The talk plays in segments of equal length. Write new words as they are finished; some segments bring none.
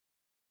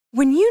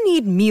When you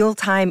need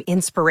mealtime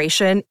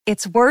inspiration,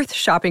 it's worth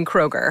shopping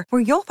Kroger,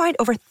 where you'll find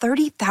over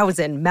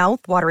 30,000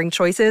 mouth-watering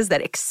choices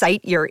that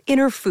excite your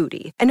inner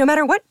foodie. And no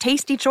matter what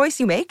tasty choice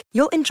you make,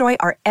 you'll enjoy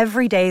our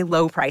everyday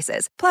low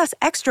prices, plus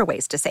extra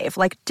ways to save,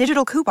 like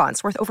digital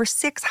coupons worth over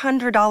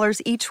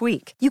 $600 each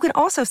week. You can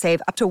also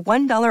save up to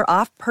 $1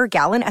 off per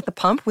gallon at the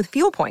pump with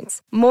fuel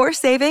points. More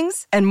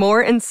savings and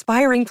more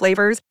inspiring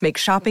flavors make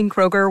shopping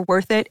Kroger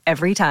worth it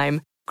every time.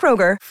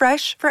 Kroger,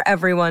 fresh for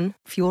everyone.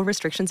 Fuel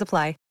restrictions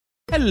apply.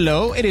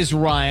 Hello, it is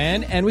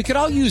Ryan, and we could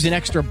all use an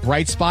extra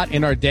bright spot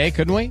in our day,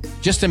 couldn't we?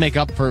 Just to make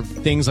up for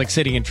things like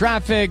sitting in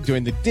traffic,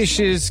 doing the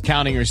dishes,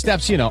 counting your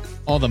steps, you know,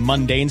 all the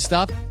mundane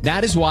stuff.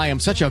 That is why I'm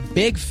such a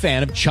big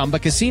fan of Chumba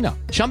Casino.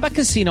 Chumba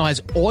Casino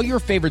has all your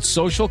favorite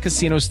social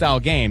casino-style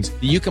games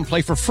that you can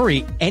play for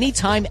free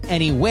anytime,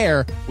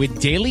 anywhere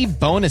with daily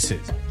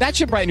bonuses. That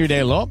should brighten your day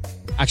a little.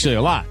 Actually,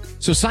 a lot.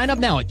 So sign up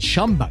now at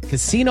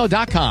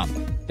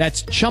ChumbaCasino.com.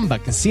 That's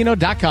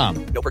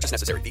ChumbaCasino.com. No purchase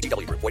necessary.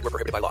 VGW Group. Void where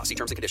prohibited by law. See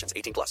terms and conditions.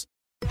 18+.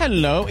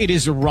 Hello, it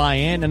is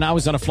Ryan, and I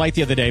was on a flight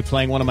the other day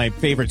playing one of my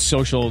favorite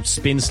social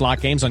spin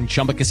slot games on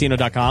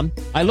ChumbaCasino.com.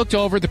 I looked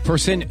over at the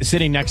person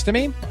sitting next to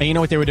me, and you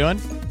know what they were doing?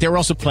 They were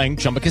also playing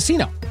Chumba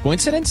Casino.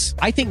 Coincidence?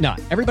 I think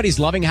not. Everybody's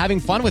loving having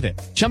fun with it.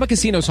 Chumba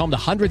Casino is home to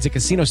hundreds of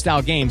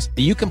casino-style games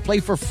that you can play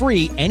for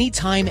free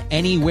anytime,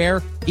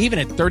 anywhere, even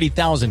at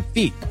 30,000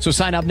 feet. So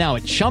sign up now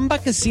at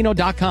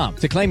ChumbaCasino.com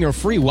to claim your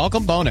free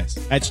welcome bonus.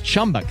 That's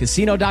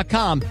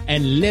ChumbaCasino.com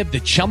and live the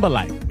Chumba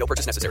life. No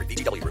purchase necessary.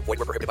 VGW Group. Void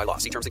where prohibited by law.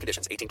 See terms and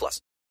conditions. 18+.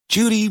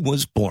 Judy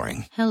was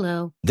boring.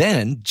 Hello.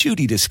 Then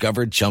Judy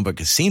discovered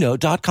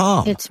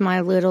ChumbaCasino.com. It's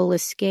my little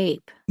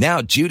escape.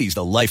 Now Judy's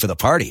the life of the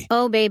party.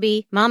 Oh,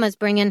 baby, mama's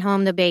bringing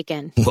home the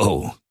bacon.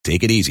 Whoa,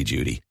 take it easy,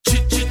 Judy.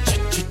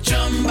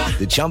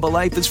 The Chumba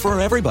life is for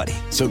everybody.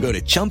 So go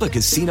to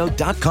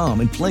ChumbaCasino.com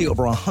and play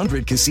over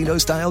 100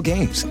 casino-style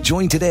games.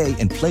 Join today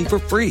and play for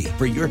free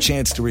for your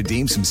chance to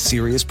redeem some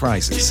serious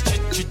prizes.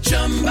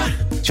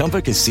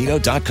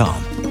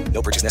 ChumbaCasino.com.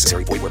 No purchase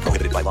necessary. Void where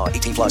prohibited by law.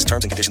 18+.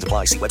 Terms and conditions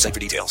apply. See website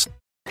for details.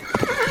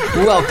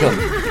 Welcome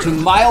to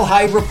Mile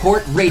High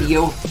Report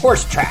Radio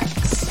Horse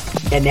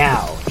Tracks. And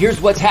now,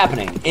 here's what's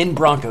happening in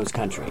Broncos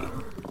country.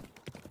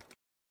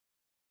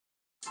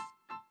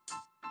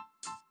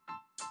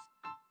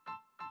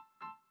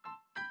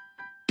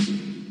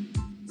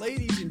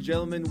 Ladies and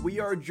gentlemen, we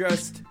are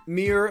just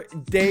mere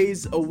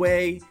days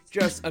away,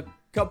 just a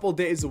couple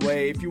days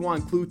away. If you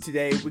want to include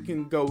today, we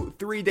can go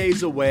 3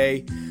 days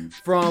away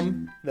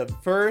from the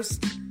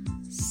first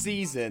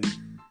season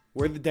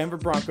where the Denver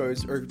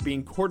Broncos are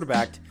being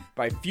quarterbacked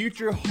by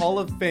future Hall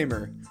of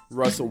Famer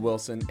Russell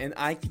Wilson. And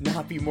I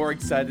cannot be more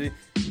excited.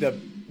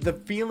 The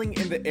feeling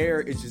in the air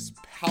is just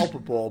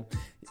palpable.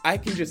 I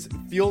can just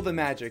feel the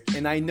magic.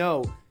 And I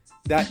know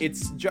that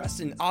it's just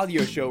an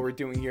audio show we're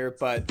doing here,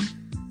 but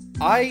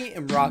I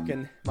am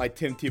rocking my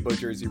Tim Tebow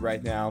jersey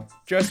right now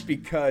just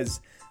because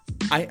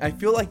I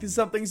feel like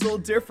something's a little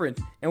different.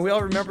 And we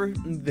all remember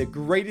the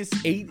greatest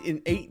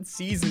 8-8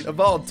 season of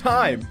all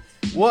time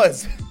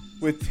was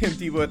with Tim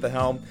Tebow at the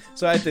helm.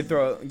 So I had to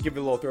give it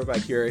a little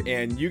throwback here.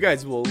 And you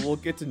guys will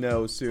get to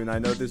know soon. I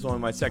know this is only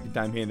my second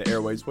time here in the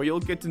airways, but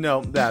you'll get to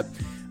know that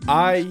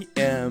I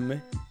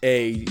am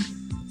a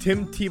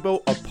Tim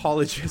Tebow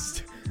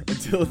apologist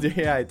until the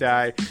day I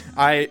die.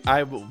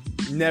 I will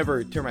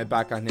never turn my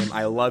back on him.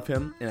 I love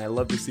him, and I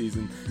love the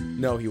season.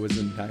 No, he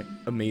wasn't that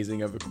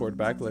amazing of a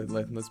quarterback.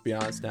 Let's be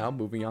honest now.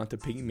 Moving on to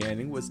Peyton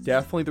Manning was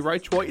definitely the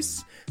right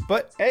choice.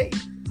 But, hey,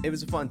 it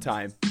was a fun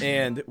time,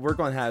 and we're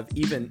going to have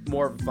even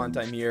more of a fun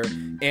time here.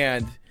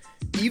 And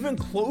even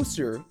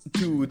closer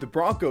to the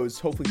Broncos,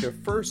 hopefully their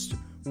first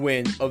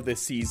win of the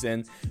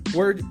season.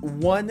 We're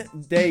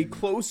 1 day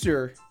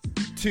closer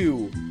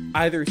to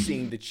either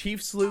seeing the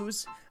Chiefs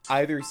lose,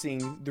 either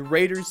seeing the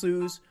Raiders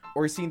lose,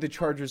 or seeing the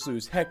Chargers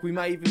lose. Heck, we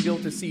might even be able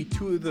to see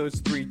 2 of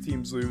those 3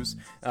 teams lose.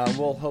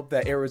 We'll hope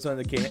that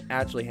Arizona can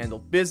actually handle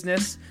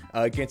business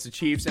against the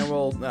Chiefs, and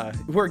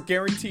we're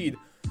guaranteed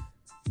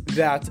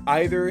that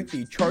either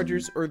the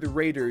Chargers or the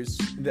Raiders,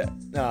 at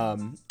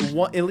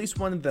least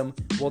one of them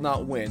will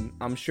not win.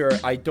 I'm sure.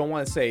 I don't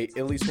want to say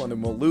at least one of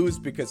them will lose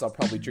because I'll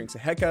probably jinx the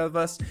heck out of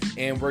us,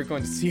 and we're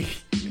going to see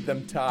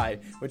them tie,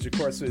 which of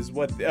course is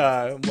what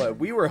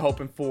we were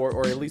hoping for,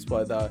 or at least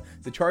what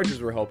the Chargers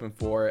were hoping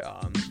for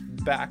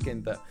back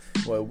in the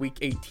week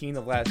 18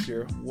 of last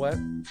year. What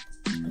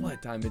a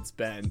time it's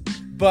been.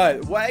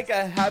 But what I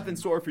have in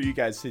store for you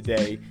guys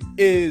today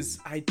is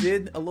I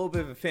did a little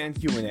bit of a fan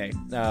Q&A.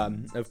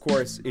 Of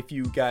course, if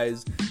you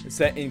guys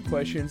sent in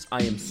questions,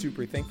 I am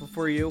super thankful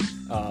for you.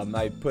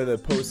 I put a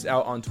post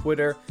out on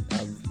Twitter.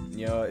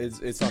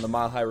 It's on the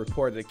Mile High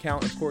Report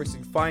account. Of course,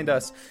 you can find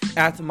us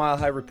at the Mile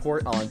High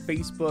Report on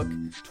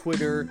Facebook,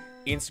 Twitter,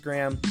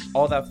 Instagram,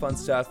 all that fun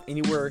stuff.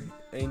 Anywhere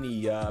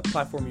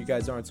platform you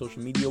guys are on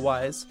social media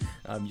wise.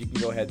 You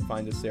can go ahead and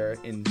find us there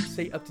and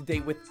stay up to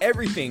date with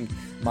everything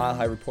Mile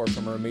High Report,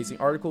 from our amazing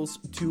articles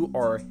to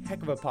our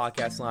heck of a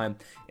podcast line.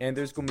 And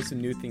there's going to be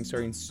some new things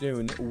starting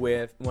soon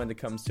when it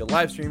comes to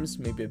live streams,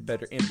 maybe a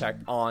better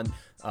impact on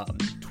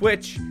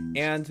Twitch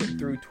and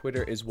through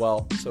Twitter as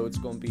well. So it's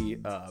going to be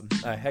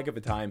a heck of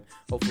a time.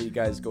 Hopefully you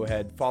guys go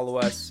ahead, follow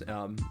us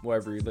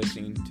wherever you're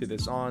listening to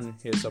this on,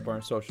 hit us up on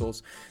our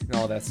socials and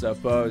all that stuff.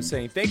 But I was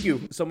saying thank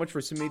you so much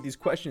for submitting these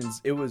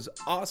questions. It was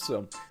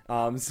awesome.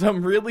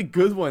 Some really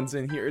good ones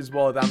in here as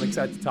well that I'm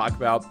excited to talk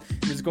about.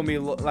 There's going to be,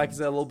 like I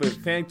said, a little bit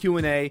of fan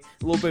Q&A, a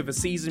little bit of a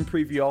season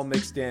preview all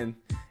mixed in.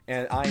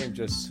 And I am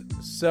just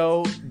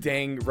so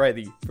dang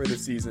ready for the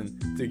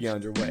season to get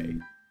underway.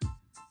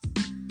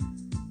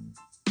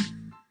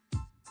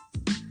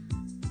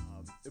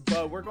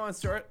 But we're going to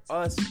start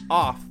us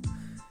off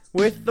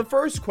with the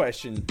first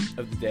question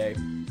of the day.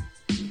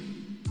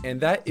 And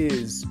that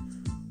is,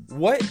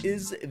 what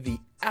is the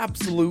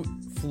absolute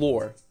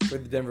floor for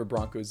the Denver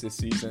Broncos this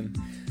season?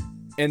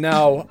 And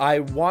now I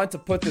want to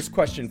put this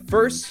question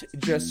first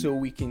just so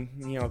we can,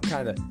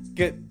 kind of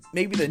get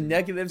maybe the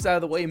negatives out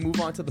of the way and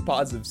move on to the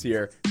positives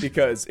here,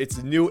 because it's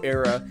a new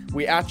era.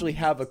 We actually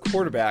have a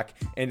quarterback,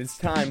 and it's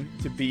time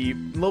to be a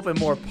little bit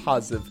more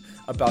positive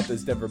about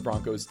this Denver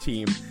Broncos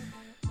team.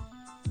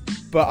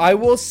 But I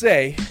will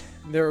say,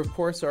 there of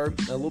course are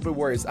a little bit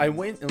worries. I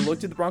went and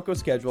looked at the Broncos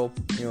schedule,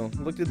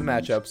 looked at the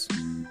matchups,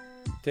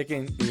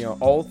 taking,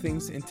 all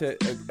things into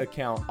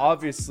account.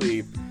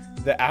 Obviously,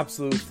 the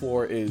absolute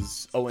floor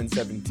is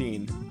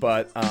 0-17,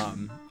 but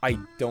I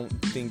don't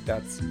think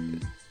that's,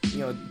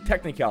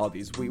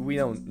 technicalities. We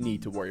don't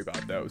need to worry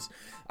about those.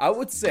 I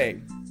would say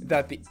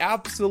that the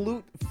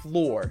absolute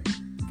floor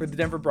for the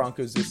Denver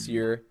Broncos this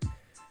year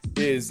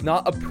is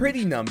not a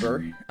pretty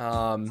number,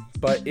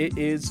 but it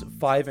is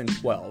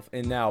 5-12.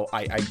 And now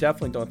I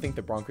definitely don't think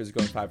the Broncos are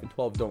going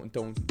 5-12.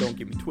 Don't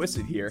get me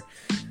twisted here.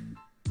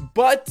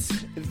 But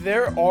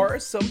there are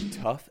some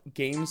tough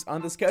games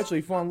on the schedule.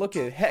 If you want to look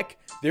at it, heck,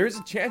 there's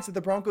a chance that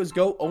the Broncos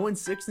go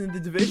 0-6 in the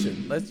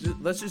division.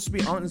 Let's just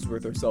be honest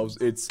with ourselves.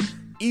 It's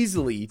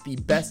easily the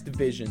best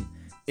division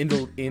in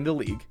the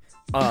league.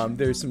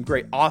 There's some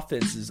great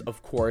offenses,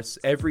 of course.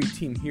 Every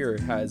team here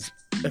has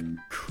a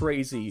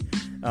crazy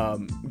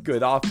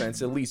good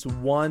offense. At least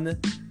one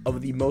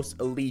of the most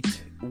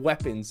elite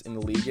weapons in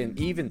the league, and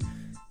even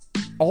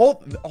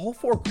all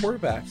four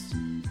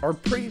quarterbacks are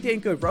pretty dang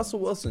good. Russell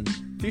Wilson,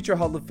 future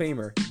Hall of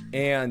Famer,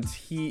 and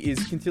he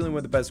is continuing one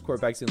of the best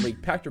quarterbacks in the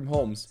league. Patrick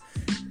Mahomes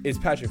is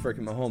Patrick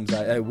freaking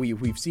Mahomes.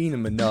 We've seen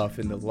him enough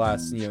in the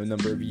last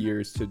number of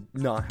years to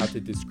not have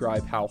to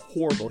describe how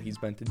horrible he's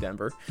been to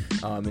Denver,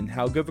 and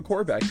how good of a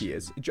quarterback he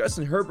is.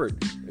 Justin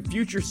Herbert, a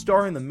future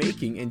star in the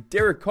making, and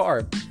Derek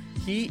Carr,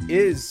 he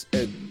is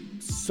a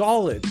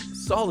solid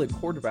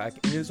quarterback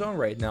in his own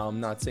right. Now, I'm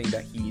not saying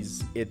that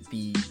he's at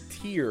the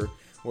tier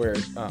where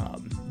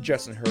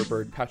Justin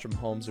Herbert, Patrick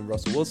Mahomes, and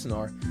Russell Wilson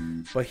are,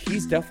 but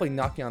he's definitely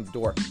knocking on the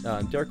door.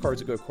 Derek Carr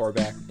is a good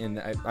quarterback, and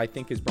I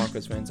think as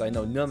Broncos fans, I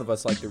know none of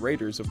us like the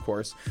Raiders, of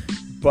course,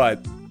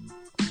 but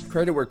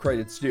credit where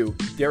credit's due.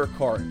 Derek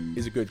Carr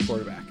is a good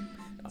quarterback.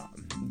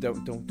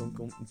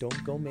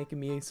 Don't go making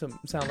me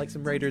sound like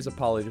some Raiders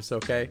apologists,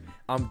 okay?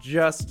 I'm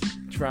just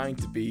trying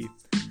to be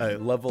a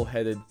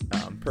level-headed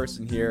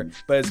person here,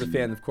 but as a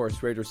fan, of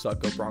course, Raiders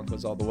suck, go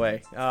Broncos all the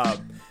way.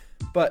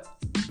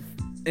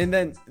 And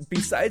then,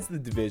 besides the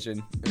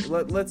division, I'm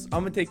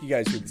going to take you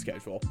guys through the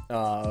schedule,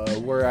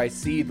 where I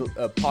see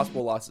the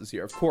possible losses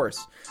here. Of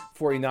course,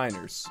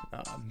 49ers,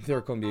 they're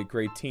going to be a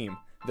great team.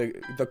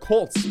 The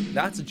Colts,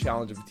 that's a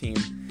challenge of a team.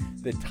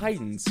 The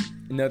Titans,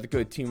 another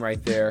good team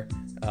right there.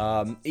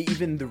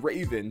 Even the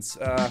Ravens,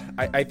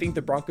 I think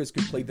the Broncos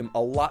could play them a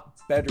lot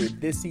better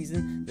this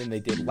season than they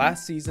did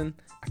last season.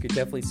 I could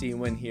definitely see a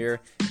win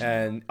here,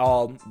 and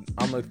I'm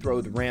going to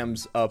throw the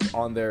Rams up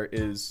on there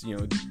is,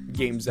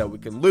 games that we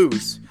can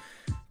lose,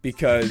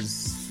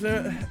 because,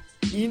 at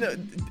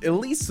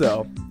least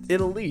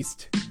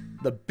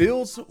the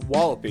Bills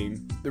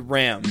walloping the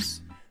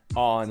Rams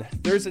on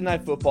Thursday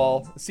Night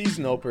Football,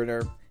 season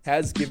opener,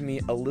 has given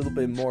me a little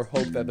bit more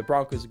hope that the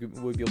Broncos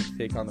would be able to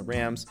take on the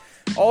Rams.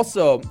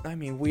 Also,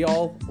 we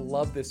all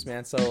love this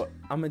man, so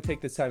I'm going to take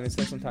this time and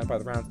spend some time by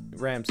the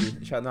Rams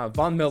and shout out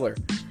Von Miller.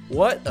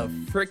 What a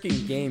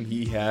freaking game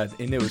he had,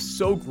 and it was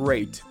so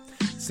great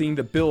seeing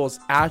the Bills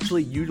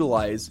actually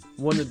utilize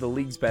one of the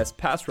league's best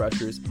pass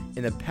rushers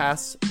in a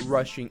pass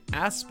rushing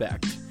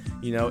aspect,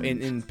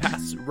 in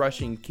pass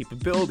rushing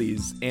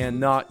capabilities, and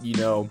not,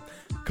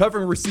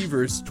 covering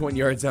receivers 20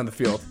 yards down the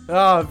field.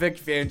 Vic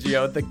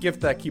Fangio, the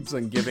gift that keeps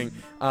on giving.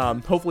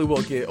 Hopefully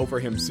we'll get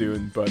over him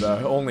soon, but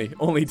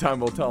only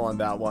time will tell on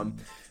that one.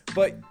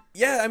 But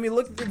yeah,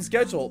 looking through the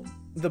schedule,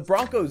 the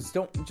Broncos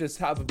don't just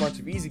have a bunch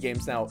of easy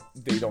games now.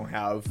 They don't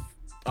have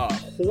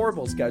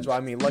horrible schedule. I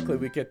mean, luckily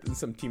we get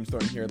some teams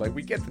thrown here. Like,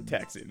 we get the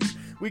Texans,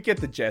 we get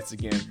the Jets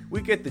again,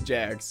 we get the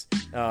Jags,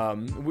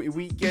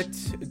 we get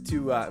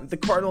to the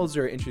Cardinals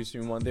are an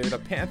interesting one there. The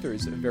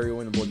Panthers, a very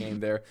winnable game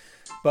there.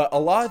 But a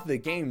lot of the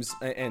games,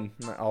 and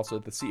also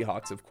the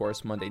Seahawks, of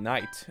course, Monday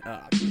night,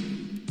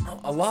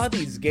 a lot of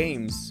these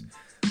games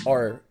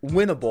are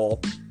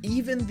winnable.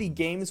 Even the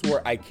games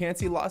where I can't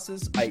see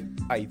losses,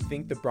 I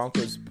think the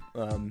Broncos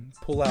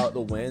pull out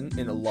the win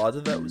in a lot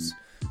of those.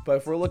 But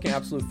if we're looking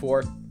absolute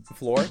floor,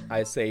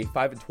 I say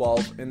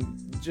 5-12,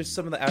 and just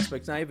some of the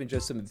aspects, not even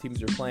just some of the teams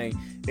they're playing.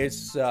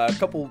 It's a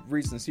couple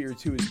reasons here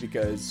too, is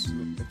because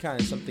kind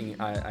of something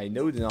I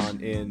noted on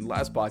in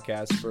last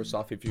podcast. First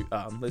off, if you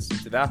listen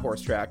to that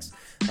Horse Tracks,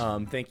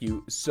 thank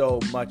you so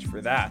much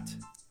for that.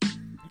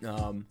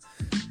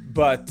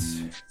 But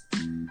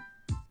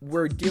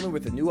we're dealing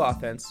with a new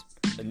offense,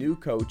 a new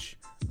coach,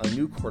 a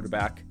new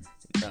quarterback,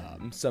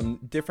 some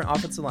different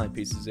offensive line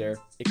pieces there.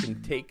 It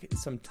can take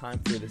some time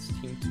for this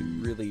team to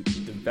really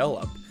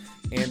develop,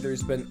 and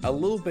there's been a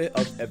little bit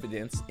of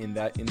evidence in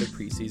that in the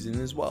preseason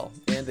as well.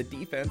 And the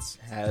defense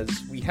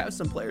we have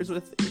some players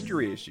with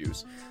injury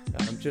issues.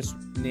 Just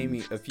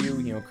naming a few,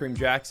 Kareem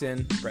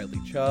Jackson, Bradley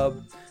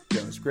Chubb,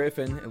 Jonas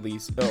Griffin, at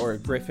least it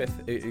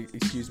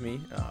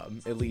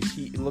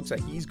looks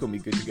like he's going to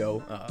be good to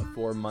go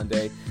for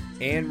Monday,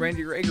 and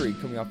Randy Gregory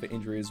coming off an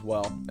injury as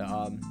well.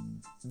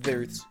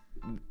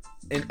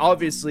 And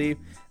obviously,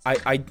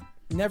 I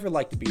never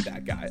like to be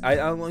that guy. I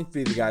don't like to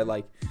be the guy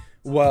like,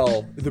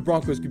 well, the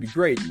Broncos could be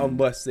great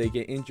unless they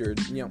get injured.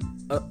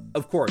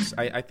 Of course,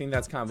 I think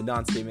that's kind of a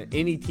non-statement.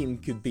 Any team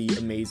could be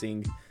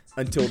amazing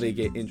until they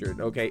get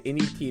injured, okay? Any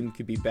team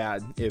could be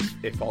bad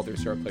if all their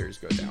star players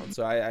go down.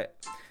 So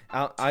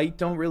I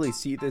don't really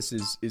see this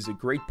as a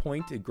great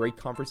point, a great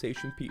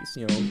conversation piece,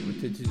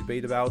 to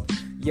debate about.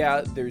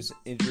 Yeah, there's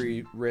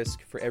injury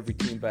risk for every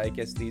team, but I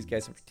guess these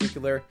guys in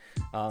particular.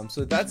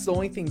 So that's the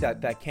only thing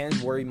that can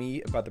worry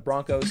me about the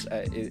Broncos.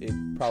 It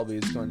probably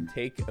is going to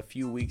take a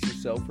few weeks or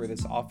so for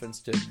this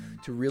offense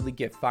to really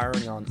get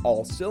firing on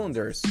all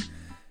cylinders.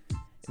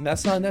 And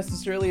that's not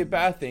necessarily a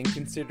bad thing,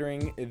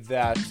 considering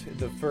that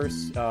the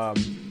first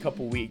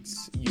couple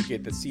weeks you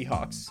get the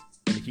Seahawks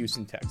and the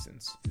Houston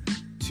Texans.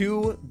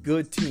 Two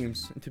good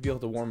teams to be able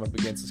to warm up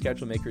against. The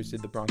schedule makers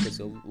did the Broncos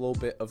a little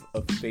bit of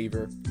a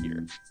favor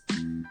here.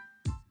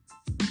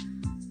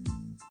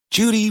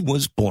 Judy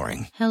was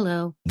boring.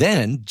 Hello.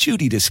 Then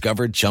Judy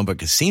discovered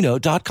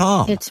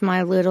ChumbaCasino.com. It's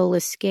my little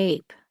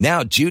escape.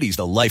 Now Judy's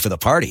the life of the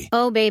party.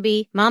 Oh,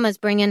 baby, mama's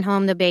bringing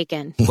home the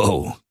bacon.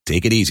 Whoa,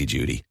 take it easy,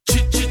 Judy.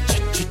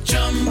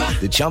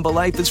 The Chumba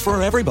life is for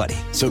everybody.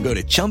 So go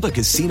to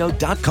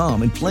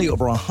ChumbaCasino.com and play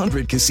over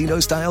 100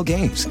 casino-style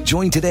games.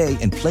 Join today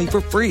and play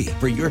for free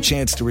for your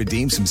chance to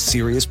redeem some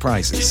serious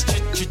prizes.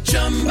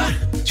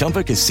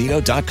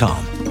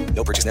 ChumbaCasino.com.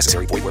 No purchase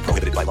necessary. Void where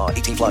prohibited by law.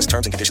 18+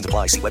 terms and conditions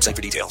apply. See website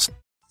for details.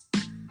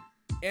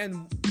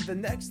 And the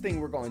next thing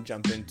we're going to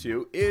jump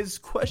into is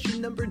question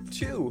number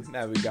 2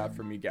 that we got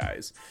from you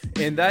guys.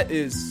 And that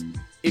is,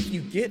 if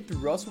you get through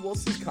Russell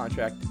Wilson's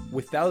contract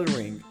without a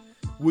ring,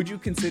 would you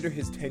consider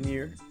his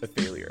tenure a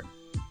failure?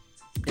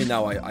 And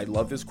now I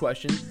love this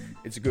question.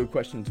 It's a good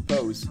question to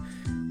pose.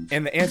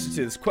 And the answer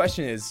to this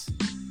question is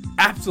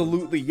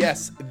absolutely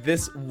yes,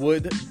 this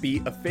would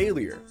be a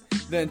failure.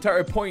 The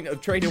entire point of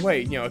trading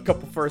away, a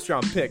couple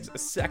first-round picks, a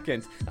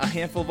second, a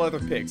handful of other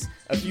picks,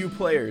 a few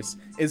players,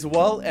 as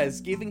well as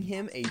giving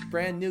him a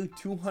brand new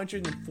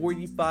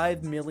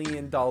 $245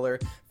 million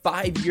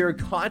 5-year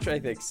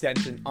contract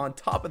extension on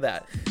top of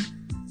that.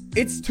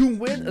 It's to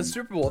win a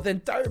Super Bowl. The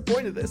entire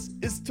point of this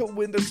is to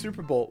win the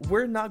Super Bowl.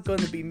 We're not going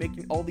to be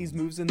making all these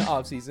moves in the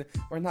offseason.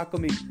 We're not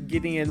going to be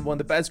getting in one of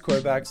the best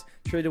quarterbacks,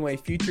 trading away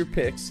future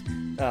picks,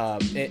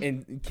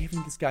 and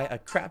giving this guy a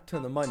crap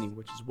ton of money,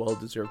 which is well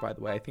deserved, by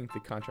the way. I think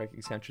the contract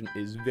extension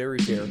is very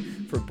fair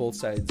for both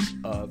sides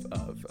of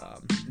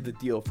the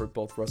deal for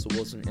both Russell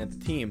Wilson and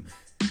the team.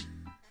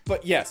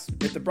 But yes,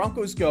 if the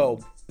Broncos go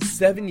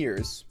 7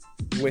 years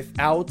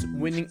without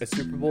winning a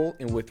Super Bowl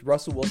and with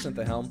Russell Wilson at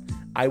the helm,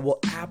 I will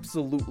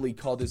absolutely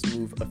call this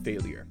move a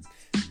failure.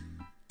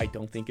 I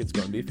don't think it's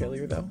going to be a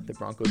failure, though. The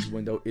Broncos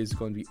window is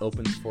going to be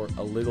open for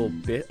a little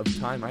bit of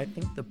time. I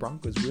think the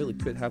Broncos really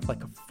could have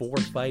like a 4 or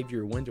 5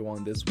 year window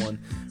on this one.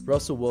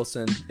 Russell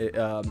Wilson,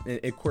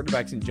 and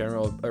quarterbacks in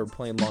general are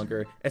playing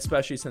longer,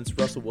 especially since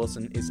Russell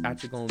Wilson is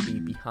actually going to be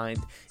behind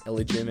a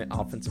legitimate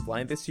offensive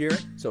line this year.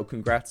 So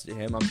congrats to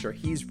him. I'm sure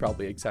he's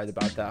probably excited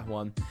about that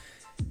one.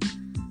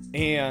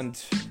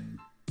 And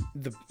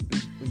the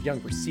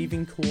young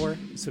receiving core,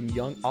 some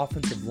young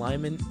offensive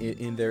linemen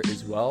in there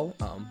as well.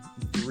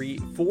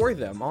 4 of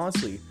them,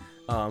 honestly.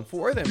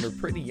 4 of them are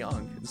pretty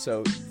young.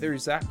 So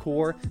there's that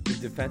core. The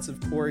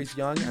defensive core is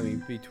young. I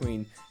mean,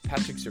 between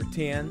Patrick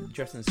Surtain,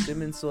 Justin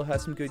Simmons still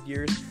has some good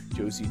years,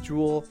 Josie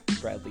Jewell,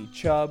 Bradley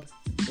Chubb.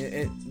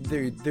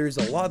 There's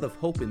a lot of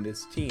hope in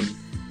this team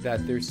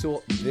that there's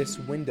still, this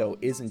window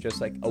isn't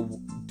just like a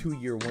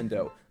 2-year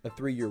window, a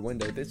 3-year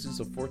window. This is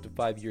a 4 to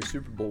 5 year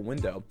Super Bowl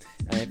window.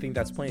 And I think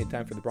that's plenty of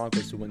time for the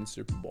Broncos to win the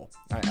Super Bowl.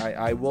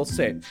 I will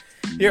say,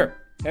 here,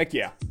 Heck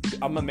yeah.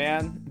 I'm a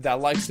man that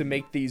likes to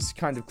make these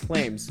kind of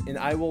claims, and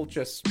I will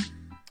just...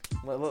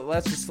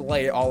 let's just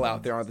lay it all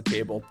out there on the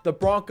table. The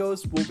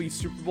Broncos will be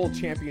Super Bowl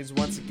champions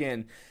once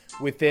again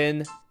within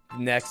the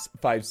next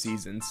 5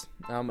 seasons.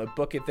 I'm going to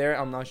book it there.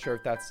 I'm not sure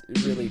if that's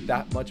really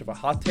that much of a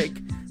hot take,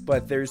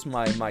 but there's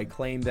my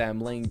claim that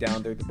I'm laying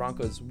down there. The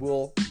Broncos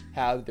will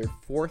have their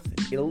fourth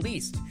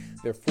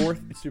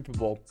Super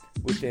Bowl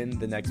within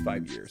the next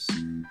 5 years.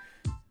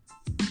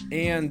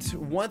 And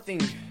one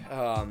thing,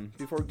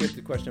 before we get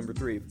to question number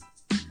 3,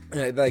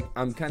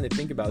 I'm kind of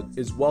thinking about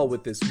as well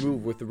with this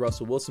move, with the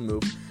Russell Wilson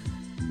move.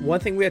 One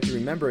thing we have to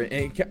remember,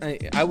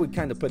 and I would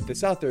kind of put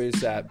this out there, is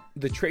that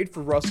the trade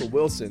for Russell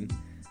Wilson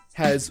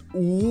has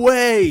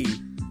way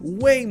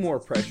more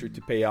pressure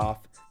to pay off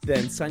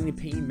than signing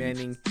Peyton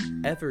Manning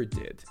ever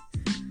did.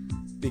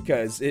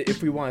 Because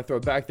if we want to throw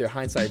it back there,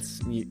 hindsight's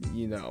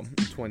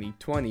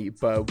 2020.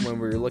 But when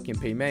we're looking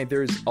at Peyton Manning,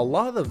 there's a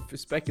lot of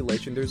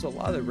speculation. There's a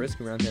lot of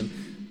risk around him.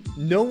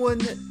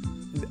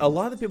 A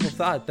lot of people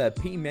thought that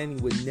Peyton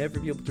Manning would never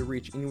be able to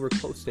reach anywhere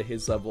close to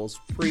his levels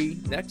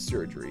pre-neck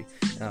surgery,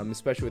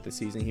 especially with the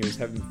season he was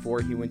having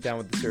before he went down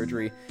with the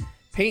surgery.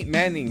 Peyton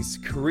Manning's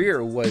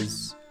career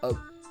was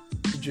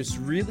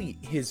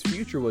his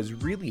future was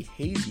really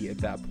hazy at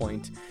that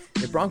point.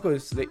 The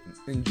Broncos,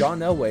 and John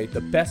Elway, the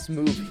best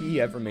move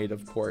he ever made,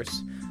 of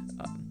course,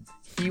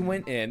 he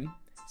went in,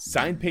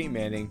 signed Peyton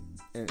Manning,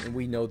 and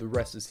we know the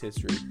rest is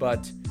history.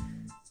 But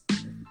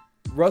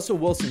Russell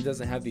Wilson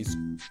doesn't have these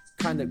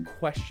kind of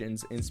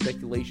questions and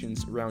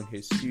speculations around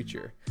his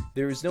future.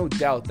 There is no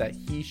doubt that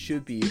he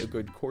should be a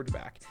good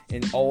quarterback,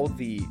 and all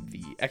the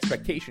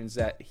expectations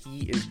that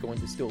he is going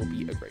to still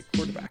be a great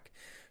quarterback.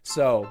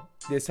 So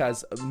this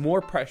has more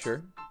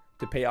pressure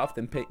to pay off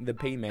than the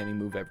Peyton Manning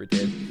move ever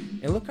did.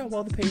 And look how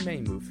well the Peyton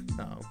Manning move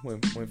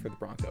went for the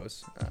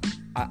Broncos.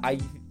 I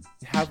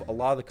have a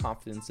lot of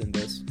confidence in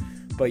this.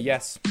 But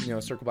yes,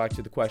 circle back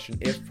to the question,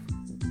 if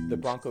the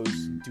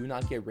Broncos do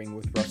not get a ring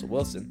with Russell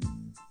Wilson,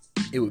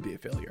 it would be a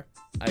failure.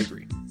 I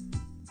agree.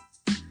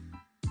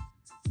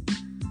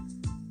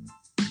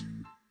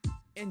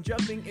 And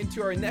jumping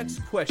into our next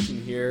question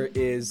here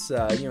is,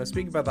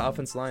 speaking about the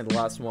offensive line, the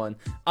last one,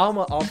 I'm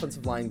an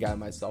offensive line guy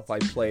myself. I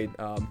played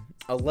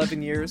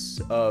 11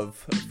 years of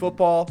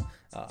football,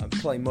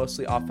 playing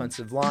mostly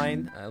offensive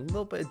line, a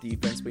little bit of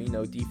defense,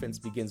 but defense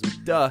begins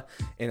with duh,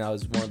 and I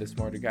was one of the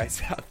smarter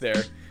guys out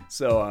there.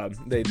 So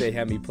they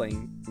had me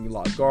playing a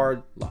lot of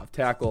guard, a lot of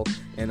tackle,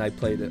 and I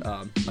played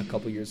a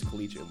couple years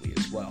collegiately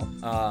as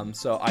well.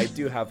 So I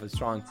do have a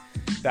strong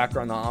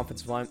background on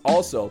offensive line.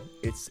 Also,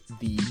 it's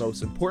the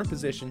most important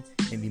position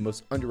and the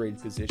most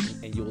underrated position,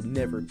 and you'll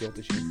never be able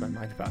to change my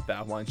mind about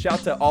that one. Shout out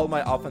to all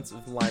my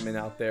offensive linemen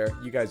out there.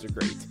 You guys are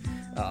great.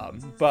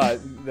 But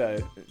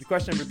the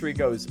question number 3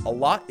 goes, a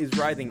lot is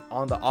riding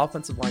on the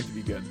offensive line to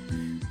be good.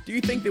 Do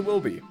you think they will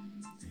be?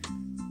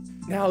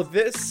 Now,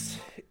 this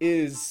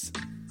is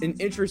an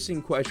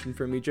interesting question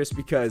for me just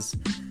because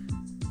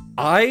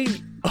I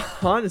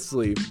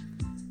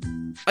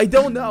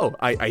don't know.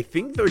 I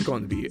think they're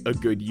going to be a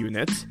good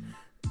unit.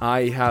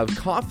 I have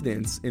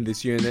confidence in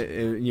this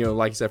unit,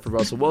 like I said, for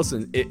Russell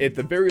Wilson. At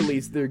the very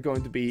least, they're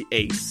going to be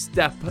a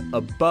step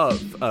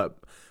above,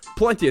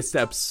 plenty of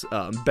steps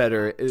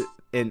better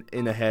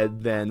in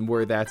ahead than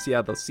where that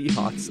Seattle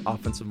Seahawks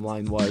offensive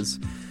line was.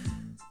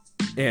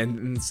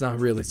 And it's not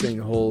really saying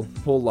a whole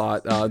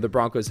lot. The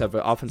Broncos have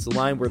an offensive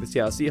line where the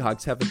Seattle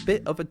Seahawks have a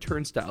bit of a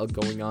turnstile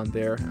going on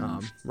there.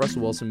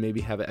 Russell Wilson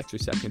maybe have an extra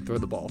second, throw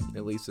the ball,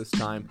 at least this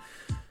time.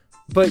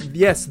 But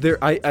yes,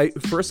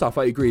 first off,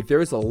 I agree.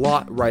 There is a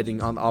lot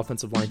riding on the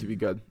offensive line to be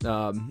good.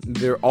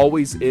 There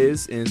always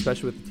is, and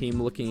especially with the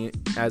team looking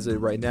as it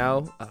right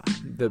now,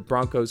 the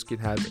Broncos can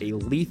have a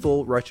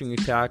lethal rushing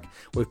attack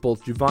with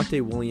both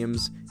Javonte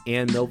Williams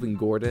and Melvin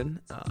Gordon.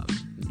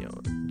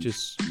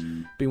 Just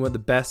being one of the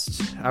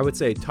best, I would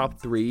say,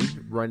 top 3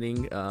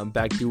 running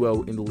back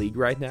duo in the league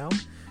right now.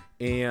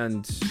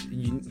 And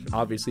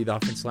obviously, the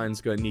offensive line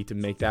is going to need to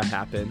make that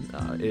happen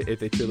if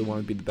they truly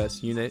want to be the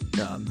best unit.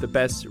 The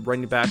best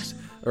running backs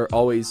are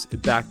always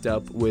backed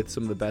up with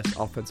some of the best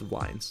offensive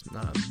lines.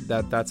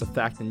 That's a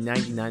fact in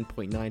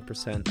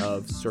 99.9%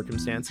 of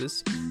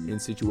circumstances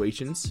and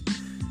situations.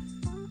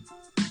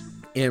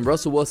 And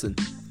Russell Wilson,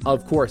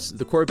 of course,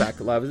 the quarterback,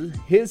 a lot of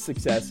his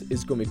success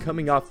is going to be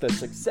coming off the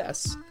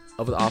success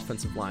of the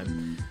offensive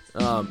line.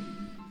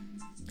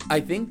 I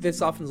think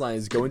this offensive line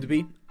is going to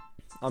be,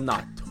 I'm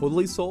not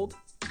totally sold.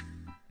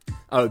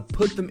 I would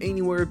put them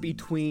anywhere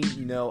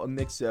between, a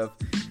mix of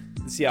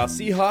the Seattle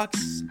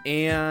Seahawks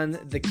and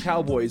the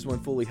Cowboys when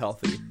fully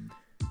healthy.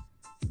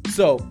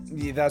 So,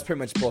 that's pretty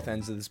much both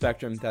ends of the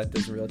spectrum. That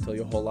doesn't really tell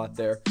you a whole lot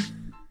there.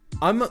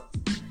 One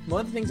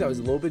of the things I was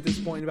a little bit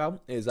disappointed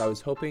about is I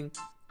was hoping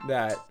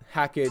that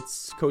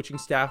Hackett's coaching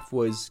staff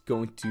was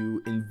going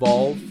to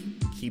involve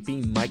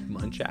keeping Mike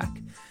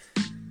Munchak.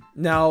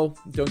 Now,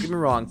 don't get me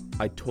wrong,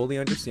 I totally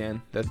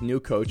understand that the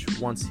new coach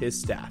wants his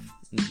staff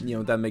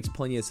that makes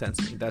plenty of sense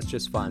to me. That's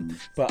just fine.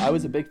 But I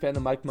was a big fan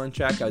of Mike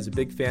Munchak. I was a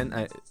big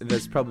fan.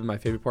 That's probably my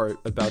favorite part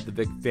about the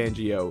Vic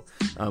Fangio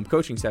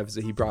coaching staff is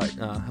that he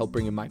helped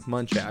bring in Mike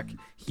Munchak.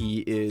 He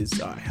is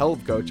a hell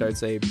of a coach. I would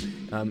say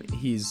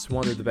he's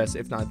one of the best,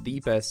 if not the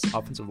best,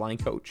 offensive line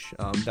coach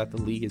that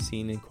the league has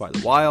seen in quite a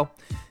while.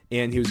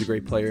 And he was a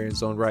great player in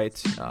his own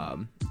right.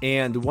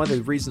 And one of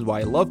the reasons why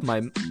I love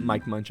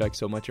Mike Munchak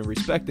so much and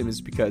respect him is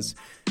because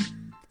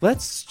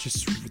let's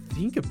just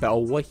think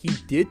about what he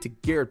did to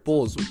Garrett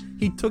Bowles.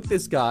 He took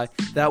this guy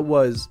that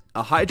was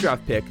a high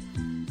draft pick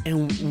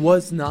and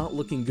was not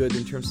looking good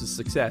in terms of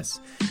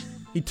success.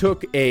 He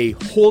took a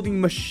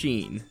holding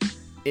machine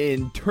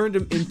and turned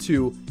him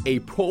into a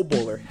Pro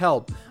Bowler.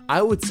 Hell,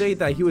 I would say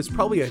that he was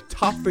probably a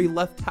top 3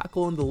 left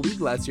tackle in the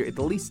league last year, at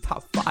the least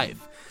top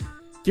 5.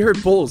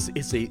 Garrett Bowles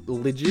is a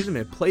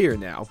legitimate player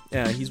now.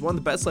 He's one of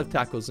the best left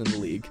tackles in the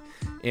league.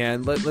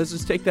 And let's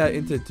just take that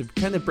into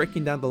kind of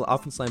breaking down the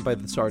offense line by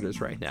the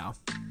starters right now.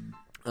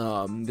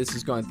 This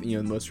is going,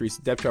 the most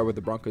recent depth chart what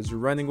the Broncos are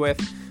running with.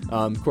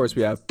 Of course,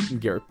 we have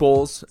Garrett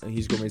Bowles.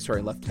 He's going to be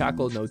starting left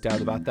tackle, no doubt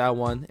about that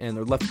one. And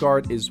their left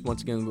guard is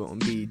once again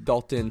going to be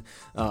Dalton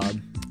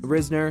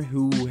Risner,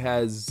 who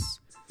has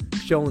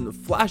shown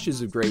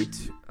flashes of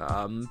great.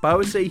 But I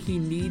would say he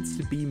needs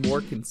to be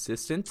more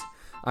consistent.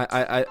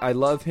 I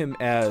love him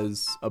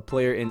as a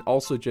player and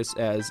also just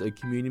as a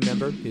community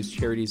member. His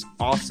charity is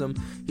awesome.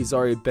 He's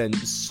already been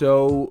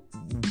so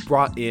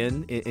brought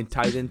in and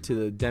tied into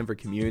the Denver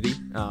community.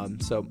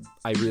 So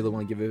I really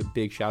want to give a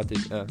big shout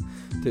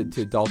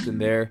to Dalton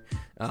there.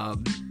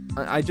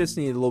 I just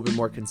need a little bit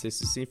more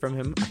consistency from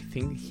him. I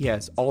think he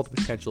has all the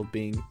potential of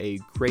being a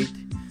great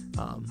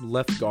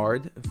left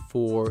guard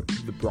for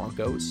the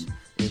Broncos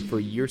and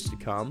for years to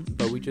come,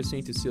 but we just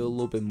need to see a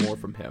little bit more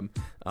from him.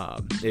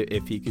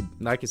 If he could,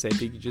 like I said, if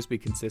he could just be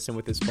consistent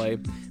with his play,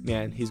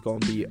 man, he's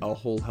going to be a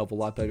whole hell of a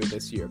lot better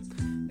this year.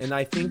 And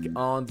I think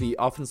on the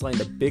offense line,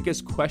 the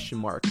biggest question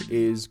mark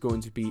is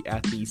going to be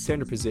at the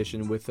center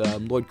position with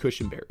Lloyd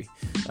Cushenberry.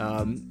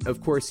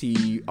 Of course,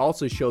 he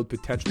also showed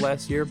potential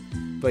last year,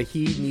 but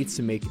he needs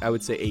to make, I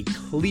would say, a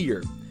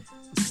clear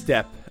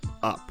step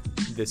up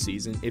this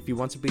season if he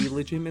wants to be a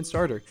legitimate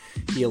starter.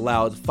 He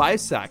allowed 5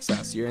 sacks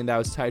last year, and that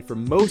was tied for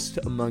most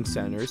among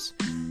centers.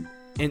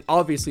 And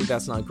obviously,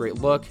 that's not a great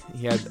look.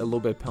 He had a little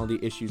bit of penalty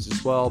issues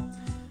as well.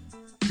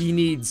 He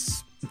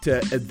needs to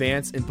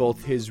advance in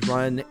both his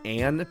run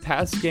and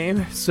pass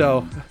game,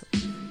 so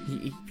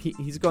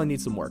he's going to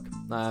need some work.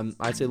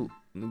 I'd say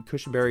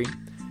Cushenberry,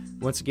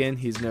 once again,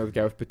 he's another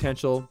guy with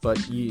potential, but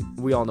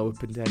we all know what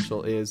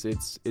potential is.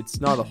 It's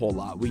not a whole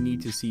lot. We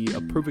need to see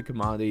a proven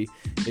commodity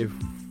if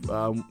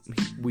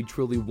we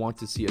truly want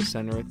to see a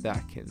center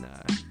that can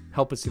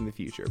help us in the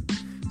future.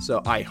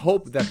 So I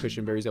hope that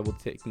Cushenberry is able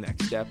to take the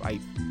next step.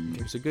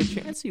 There's a good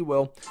chance he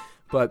will,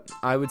 but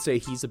I would say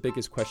he's the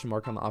biggest question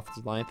mark on the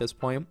offensive line at this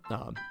point.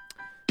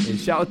 And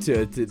shout out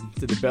to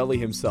the belly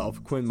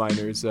himself, Quinn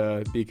Miners,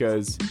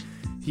 because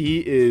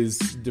he is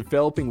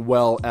developing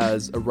well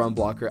as a run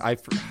blocker.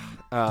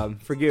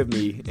 Forgive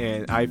me,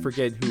 and I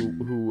forget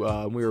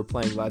who we were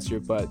playing last year,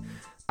 but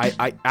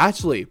I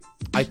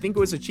think it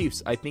was the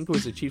Chiefs. I think it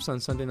was the Chiefs on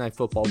Sunday Night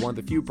Football. One of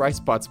the few bright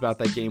spots about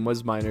that game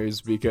was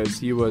Miners, because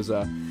he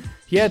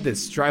had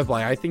this drive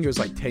by. I think it was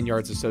like 10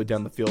 yards or so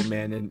down the field,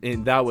 man,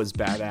 and that was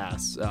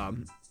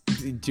badass.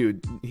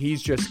 Dude,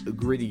 he's just a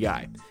gritty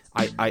guy.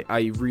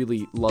 I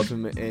really love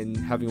him, and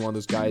having one of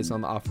those guys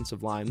on the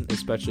offensive line,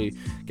 especially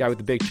a guy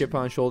with a big chip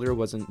on his shoulder,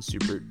 wasn't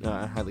super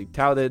highly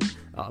touted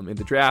in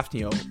the draft,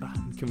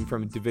 coming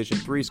from a Division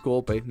III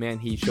school, but man,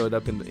 he showed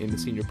up in the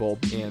Senior Bowl,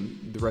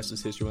 and the rest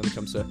is history when it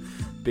comes to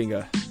being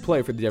a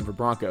player for the Denver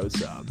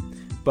Broncos.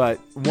 But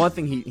one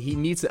thing he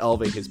needs to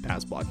elevate his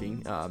pass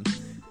blocking.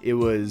 It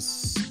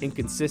was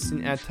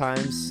inconsistent at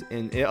times,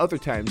 and at other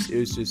times it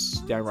was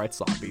just downright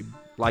sloppy.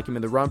 Like him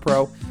in the run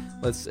pro,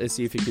 let's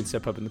see if he can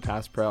step up in the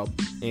pass pro,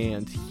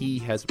 and he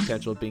has the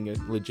potential of being a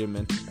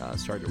legitimate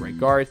starting right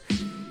guard.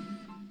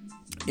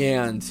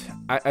 And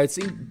I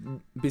think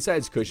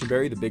besides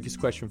Cushenberry, the biggest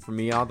question for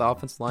me on the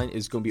offensive line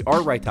is going to be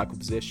our right tackle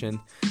position,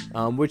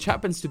 which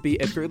happens to be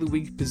a fairly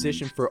weak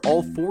position for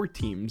all 4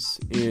 teams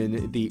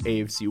in the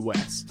AFC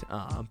West.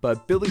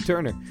 But Billy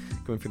Turner,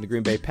 coming from the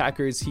Green Bay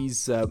Packers,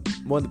 he's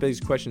one of the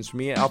biggest questions for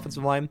me at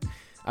offensive line.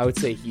 I would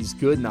say he's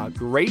good, not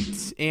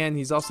great, and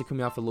he's also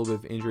coming off a little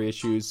bit of injury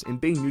issues.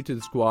 And being new to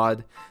the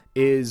squad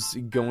is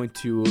going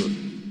to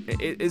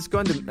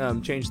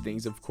change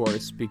things, of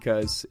course,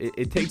 because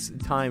it takes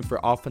time for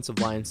offensive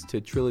lines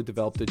to truly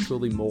develop, to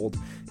truly mold.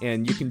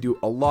 And you can do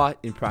a lot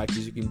in practice,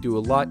 you can do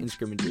a lot in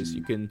scrimmages,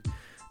 you can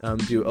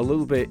do a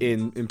little bit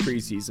in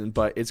preseason,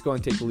 but it's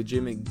going to take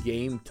legitimate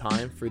game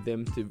time for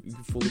them to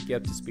fully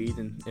get up to speed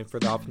and for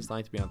the offensive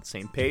line to be on the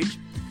same page.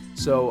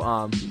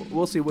 So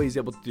we'll see what he's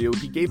able to do.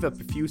 He gave up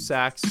a few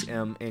sacks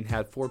and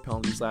had 4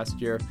 penalties last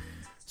year.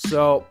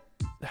 So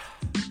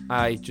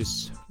I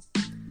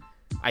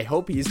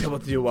hope he's able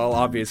to do well,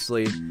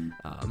 obviously.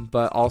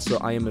 But also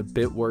I am a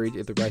bit worried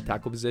at the right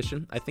tackle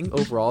position. I think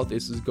overall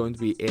this is going to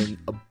be an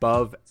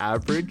above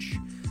average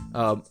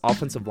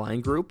offensive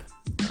line group.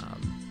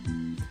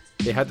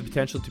 They have the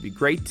potential to be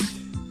great.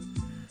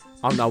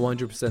 I'm not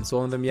 100%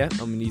 sold on them yet.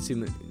 I'm going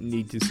to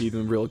need to see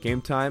them in real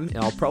game time, and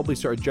I'll probably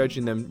start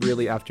judging them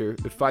really after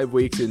 5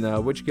 weeks.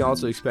 And what you can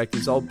also expect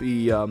is I'm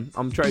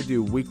trying to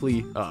do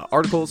weekly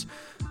articles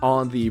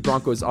on the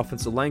Broncos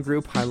offensive line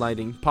group,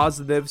 highlighting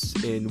positives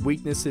and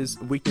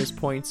weakness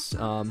points,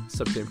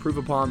 stuff to improve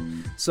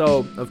upon.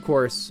 So, of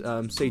course,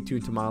 stay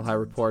tuned to Mile High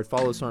Report.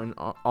 Follow us on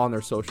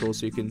our socials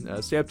so you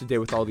can stay up to date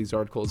with all these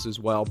articles as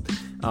well.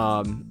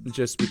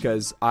 Just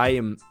because I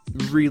am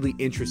really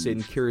interested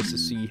and curious to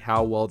see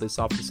how well this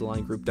offensive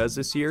line group does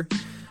this year.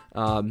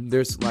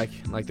 There's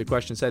like the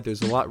question said,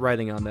 there's a lot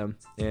riding on them,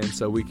 and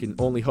so we can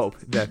only hope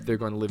that they're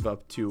going to live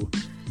up to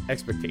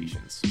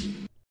expectations.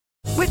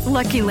 With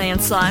Lucky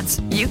Land Slots,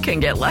 you can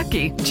get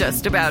lucky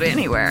just about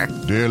anywhere.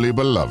 Dearly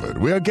beloved,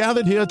 we are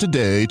gathered here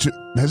today to...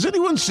 Has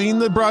anyone seen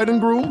the bride and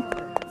groom?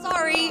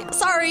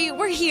 Sorry,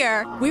 we're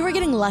here. We were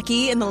getting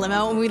lucky in the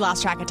limo and we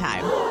lost track of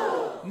time.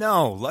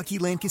 No, Lucky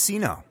Land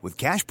Casino, with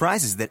cash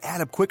prizes that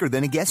add up quicker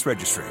than a guest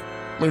registry.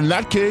 In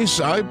that case,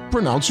 I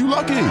pronounce you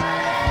lucky.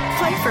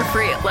 Play for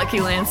free at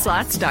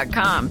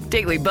LuckyLandSlots.com.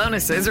 Daily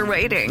bonuses are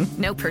waiting.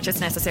 No purchase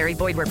necessary.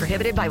 Void where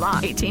prohibited by law.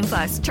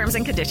 18+. Terms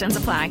and conditions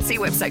apply. See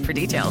website for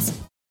details.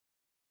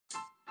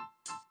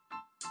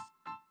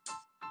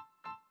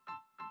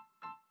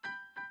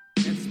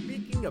 And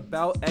speaking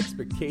about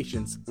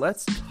expectations,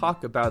 let's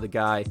talk about a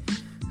guy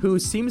who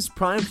seems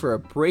primed for a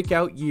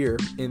breakout year,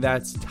 and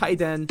that's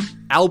tight end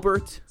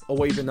Albert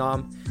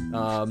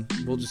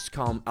Okwuegbunam. We'll just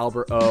call him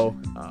Albert O.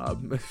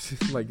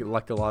 Like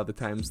a lot of the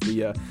times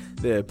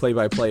the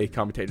play-by-play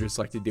commentators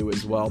like to do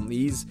as well.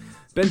 He's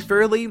been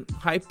fairly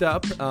hyped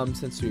up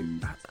since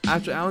I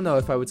don't know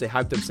if I would say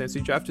hyped up since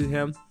we drafted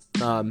him.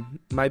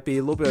 Might be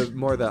a little bit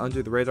more of the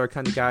under the radar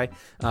kind of guy.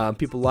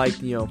 People like,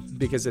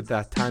 because at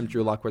that time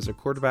Drew Lock was our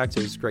quarterback, so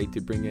it was great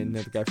to bring in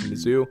another guy from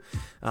Mizzou.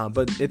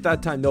 But at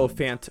that time, Noah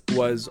Fant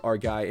was our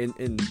guy,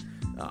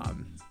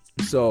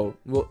 so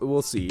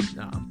we'll see.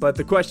 But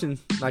the question,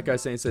 like I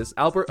was saying, says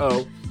Albert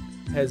O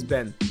has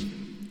been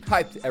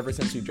hyped ever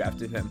since we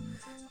drafted him.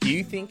 Do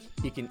you think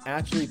he can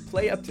actually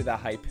play up to that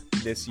hype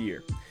this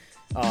year?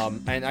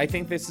 And I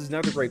think this is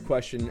another great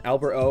question.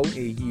 Albert O,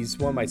 he's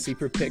one of my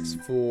sleeper picks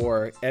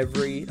for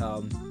every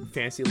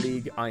fantasy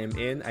league I am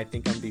in. I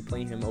think I'm going to be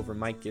playing him over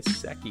Mike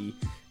Gesicki,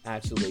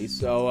 actually.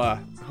 So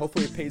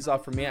hopefully it pays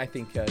off for me. I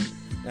think,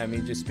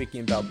 just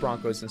speaking about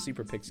Broncos and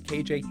sleeper picks,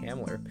 KJ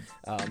Hamler.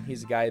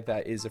 He's a guy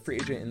that is a free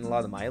agent in a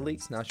lot of my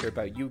leagues. Not sure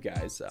about you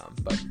guys,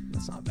 but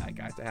that's not a bad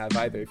guy to have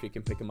either if you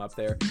can pick him up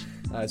there.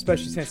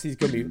 Especially since he's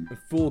going to be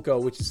full go,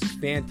 which is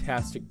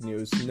fantastic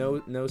news.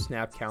 No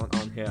snap count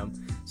on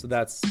him. So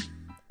that's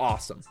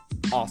awesome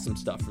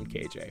stuff from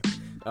KJ.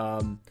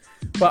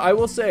 But I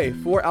will say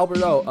for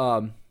Albert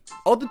O,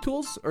 all the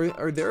tools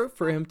are there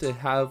for him to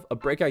have a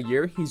breakout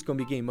year. He's going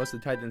to be getting most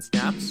of the tight end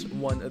snaps.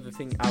 One of the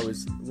things I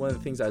was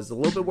a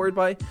little bit worried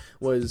by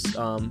was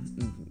Greg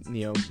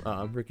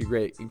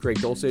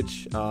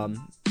Dulcich,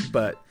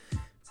 but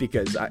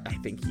because I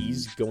think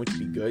he's going to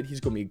be good. He's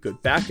going to be a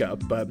good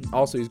backup, but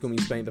also he's going to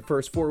be spending the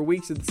first 4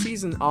 weeks of the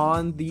season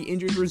on the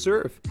injured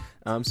reserve.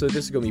 So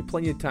this is going to be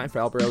plenty of time for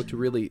Albert O to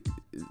really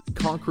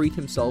concrete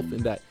himself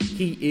in that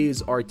he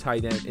is our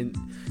tight end.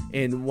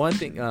 And one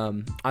thing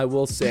I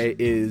will say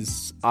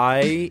is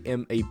I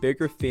am a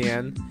bigger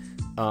fan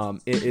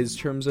in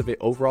terms of an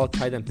overall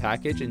tight end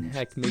package, and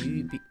heck,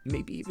 maybe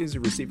even as a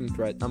receiving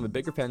threat, I'm a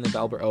bigger fan of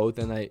Albert O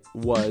than I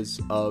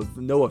was of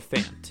Noah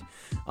Fant.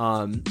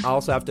 I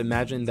also have to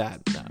imagine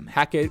that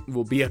Hackett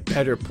will be a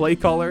better play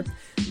caller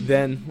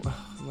than.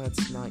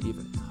 Let's not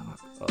even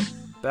talk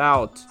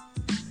about.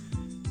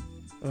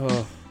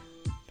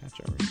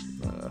 Patrick.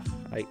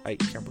 I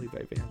can't believe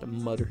I even had to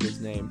mutter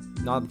his name.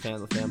 Not a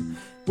fan of him.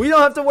 We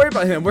don't have to worry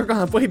about him. We're going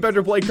to have way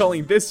better play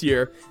calling this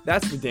year.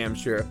 That's for damn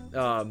sure.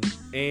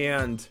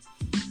 And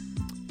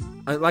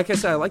like I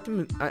said, I liked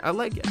him. I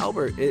like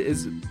Albert. It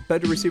is a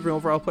better receiver and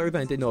overall player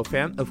than I did Noah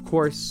Fant. Of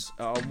course,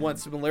 one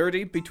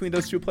similarity between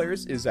those two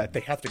players is that they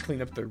have to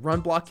clean up their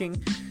run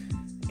blocking.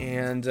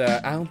 And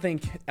I don't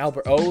think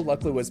Albert O,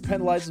 luckily, was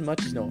penalized as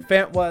much as Noah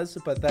Fant was,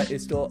 but that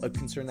is still a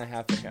concern I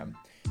have for him.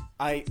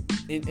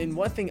 In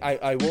one thing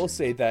I will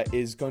say that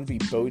is going to be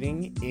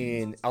boding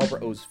in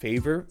Albert O's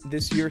favor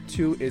this year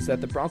too is that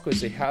the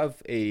Broncos, they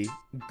have a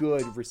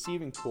good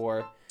receiving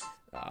core,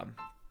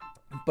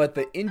 but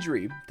the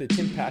injury to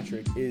Tim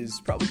Patrick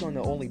is probably going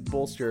to only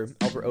bolster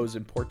Albert O's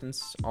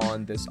importance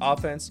on this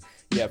offense.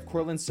 You have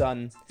Courtland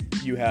Sutton,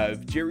 you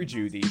have Jerry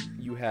Jeudy,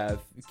 you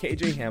have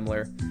KJ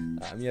Hamler,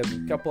 you have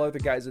a couple other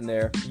guys in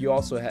there. You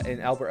also have,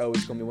 and Albert O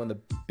is going to be one of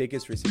the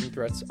biggest receiving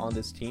threats on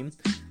this team.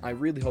 I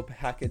really hope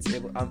Hackett's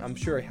able. I'm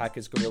sure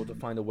Hackett's going to be able to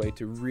find a way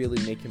to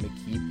really make him a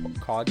key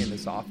cog in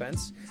this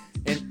offense.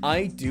 And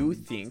I do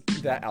think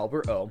that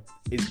Albert O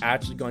is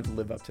actually going to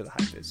live up to the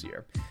hype this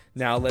year.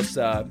 Now let's.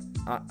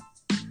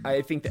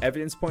 I think the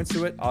evidence points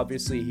to it.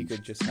 Obviously, he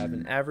could just have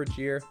an average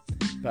year,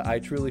 but I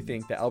truly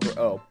think that Albert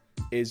O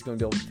is going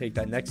to be able to take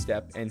that next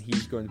step, and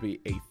he's going to be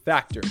a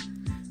factor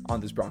on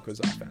this Broncos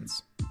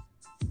offense.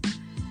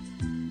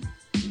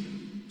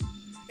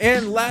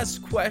 And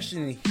last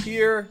question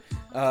here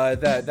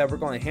that we're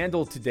going to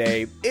handle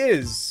today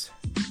is,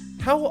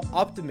 how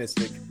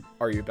optimistic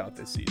are you about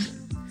this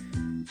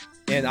season?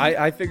 And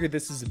I figured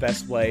this is the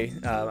best way.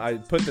 I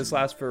put this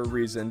last for a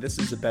reason. This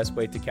is the best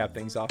way to cap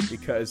things off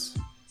because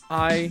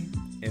I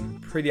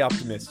am pretty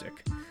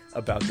optimistic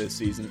about this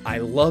season. I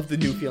love the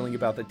new feeling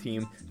about the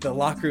team, the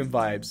locker room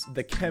vibes,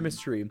 the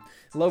chemistry.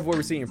 Love what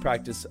we're seeing in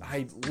practice.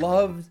 I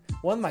loved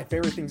one of my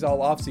favorite things all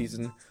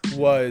offseason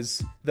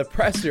was the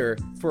presser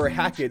for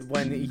Hackett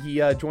when he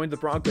joined the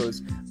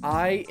Broncos.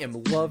 I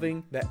am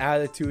loving the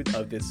attitude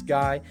of this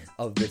guy,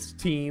 of this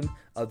team,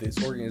 of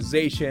this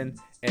organization,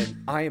 and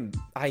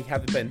I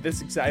haven't been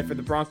this excited for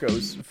the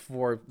Broncos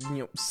for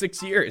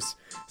 6 years.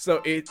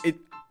 So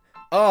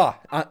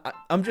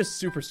I'm just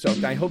super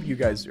stoked. I hope you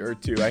guys are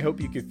too. I hope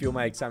you can feel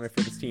my excitement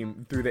for this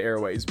team through the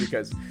airways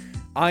because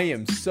I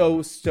am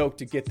so stoked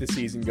to get the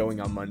season going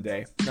on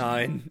Monday.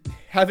 And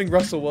having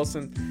Russell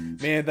Wilson,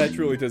 man, that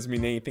truly doesn't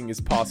mean anything is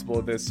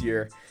possible this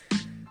year.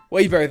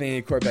 Way better than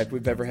any quarterback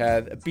we've ever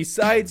had.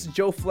 Besides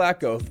Joe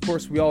Flacco, of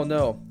course, we all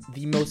know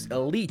the most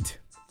elite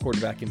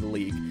quarterback in the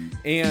league.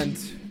 And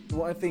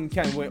one thing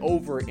kind of went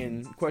over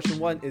in question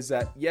one is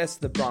that, yes,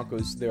 the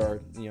Broncos, there are,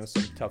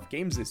 some tough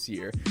games this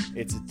year.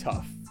 It's a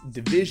tough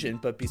division,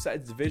 but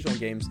besides divisional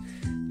games,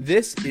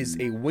 this is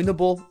a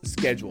winnable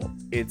schedule.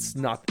 It's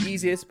not the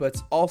easiest, but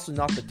it's also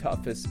not the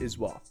toughest as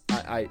well.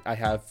 I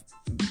have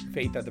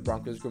faith that the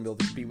Broncos are going to be able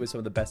to compete with some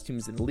of the best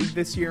teams in the league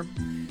this year.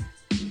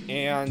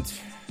 And,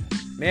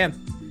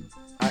 man,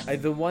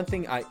 the one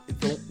thing I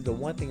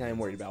am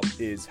worried about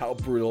is how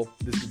brutal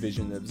this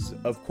division is.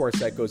 Of course,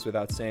 that goes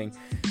without saying.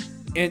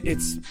 And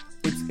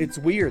it's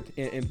weird,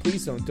 and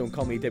please don't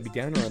call me Debbie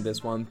Downer on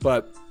this one,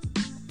 but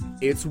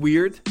it's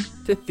weird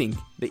to think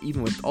that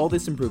even with all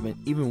this improvement,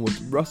 even with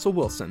Russell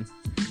Wilson,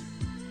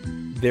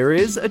 there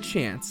is a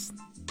chance,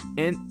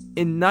 and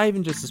not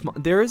even just a small,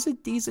 there is a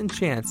decent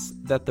chance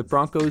that the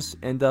Broncos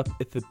end up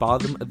at the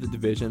bottom of the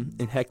division,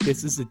 and heck,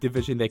 this is a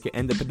division they could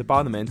end up at the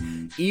bottom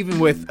end, even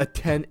with a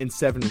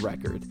 10-7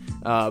 record.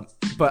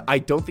 But I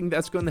don't think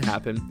that's going to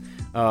happen,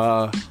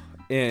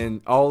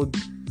 and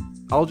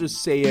I'll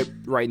just say it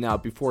right now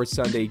before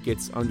Sunday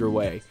gets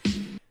underway.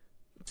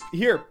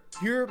 Here,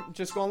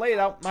 just gonna lay it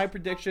out. My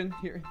prediction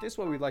here. This is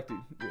what I like to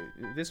do,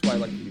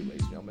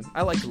 ladies and gentlemen.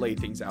 I like to lay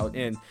things out,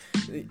 and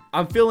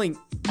I'm feeling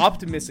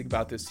optimistic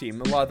about this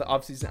team. A lot of the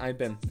offseason, I've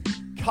been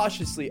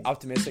cautiously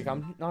optimistic.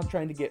 I'm not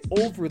trying to get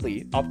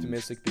overly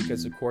optimistic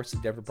because, of course, the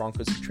Denver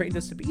Broncos have trained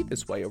us to be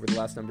this way over the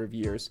last number of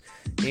years,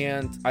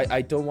 and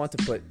I don't want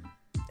to put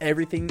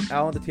everything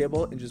out on the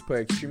table and just put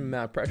an extreme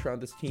amount of pressure on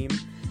this team.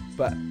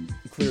 But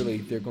clearly,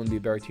 they're going to be a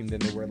better team than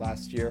they were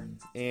last year.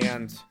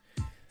 And,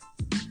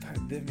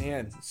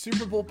 man,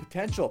 Super Bowl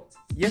potential.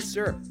 Yes,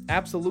 sir.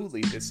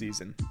 Absolutely this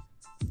season.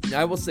 Now,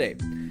 I will say,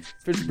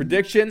 first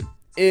prediction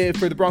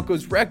for the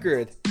Broncos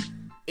record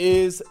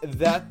is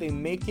that they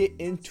make it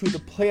into the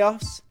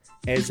playoffs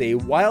as a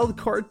wild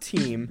card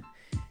team.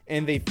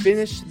 And they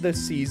finish the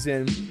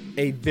season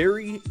a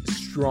very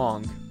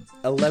strong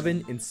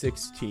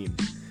 11-6 team.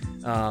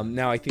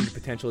 Now I think the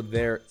potential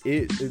there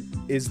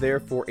is there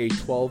for a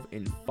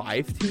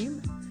 12-5 team,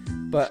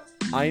 but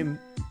I'm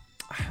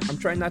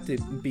trying not to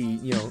be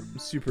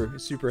super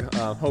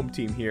home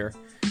team here,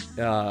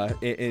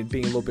 and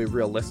being a little bit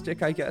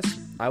realistic. I guess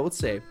I would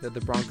say that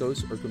the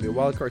Broncos are going to be a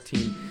wild card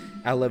team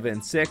at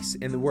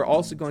 11-6, and we're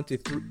also going to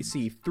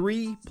see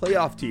 3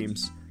 playoff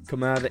teams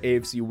come out of the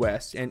AFC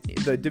West, and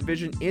the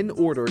division in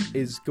order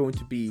is going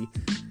to be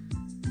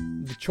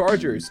the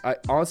Chargers.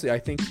 I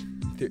think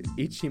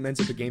each team ends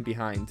up a game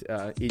behind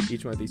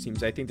each one of these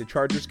teams. I think the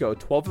Chargers go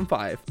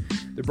 12-5,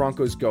 the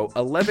Broncos go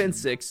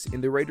 11-6,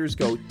 and the Raiders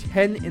go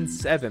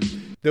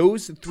 10-7.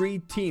 Those 3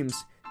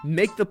 teams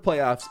make the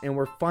playoffs, and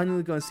we're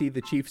finally going to see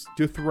the Chiefs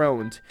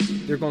dethroned.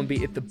 They're going to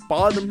be at the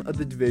bottom of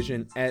the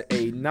division at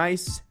a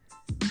nice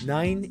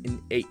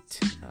 9-8.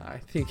 I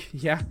think,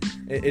 yeah,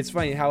 it's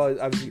funny how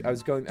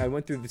I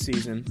went through the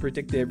season,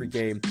 predicted every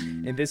game,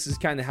 and this is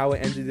kind of how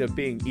it ended up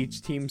being.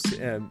 Each team's,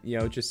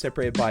 just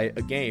separated by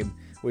a game,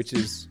 which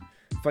is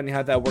funny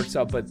how that works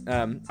out. But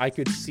I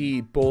could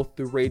see both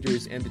the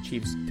Raiders and the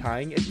Chiefs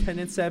tying at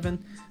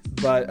 10-7,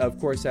 but of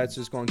course that's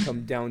just going to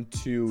come down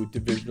to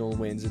divisional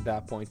wins at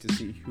that point to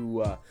see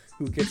who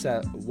gets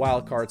that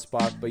wild card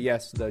spot. But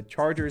yes, the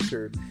Chargers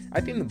are,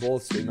 I think the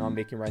bold statement I'm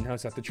making right now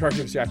is that the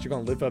Chargers are actually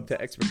going to live up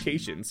to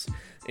expectations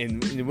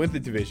and win the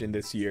division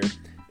this year,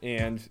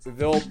 and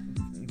they'll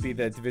be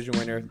the division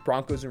winner.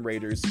 Broncos and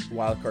Raiders,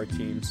 wild card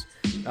teams.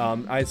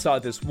 I saw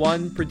this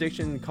one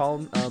prediction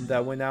column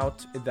that went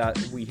out that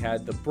we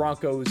had the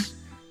Broncos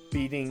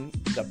beating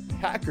the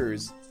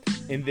Packers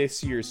in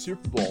this year's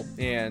Super Bowl,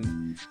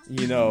 and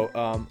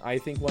I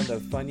think one of the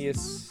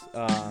funniest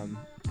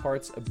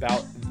parts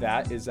about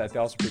that is that they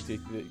also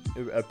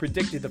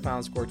predicted the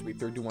final score to be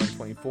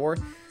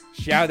 31-24.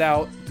 Shout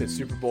out to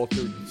Super Bowl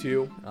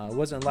 32.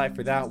 Wasn't live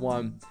for that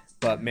one,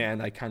 but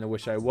man, I kind of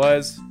wish I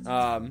was.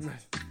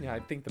 I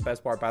think the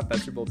best part about that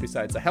Super Bowl,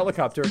 besides the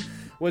helicopter,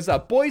 was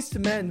Boyz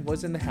II Men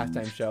was in the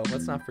halftime show.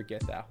 Let's not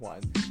forget that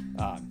one.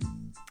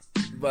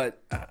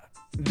 but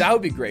that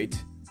would be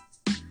great.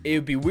 It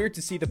would be weird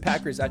to see the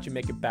Packers actually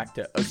make it back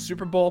to a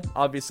Super Bowl.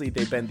 Obviously,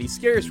 they've been the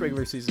scariest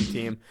regular season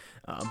team,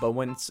 but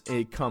when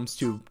it comes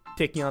to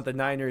taking on the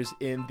Niners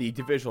in the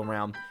divisional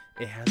round,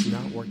 it has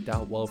not worked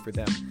out well for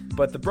them.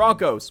 But the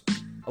Broncos,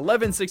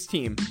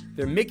 11-6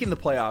 they're making the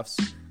playoffs.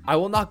 I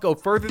will not go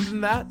further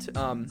than that.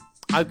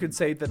 I could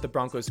say that the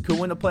Broncos could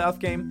win a playoff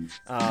game.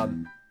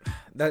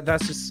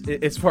 That's just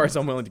as far as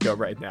I'm willing to go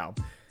right now.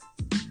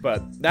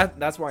 But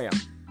that's where I am.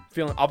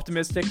 Feeling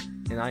optimistic,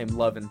 and I am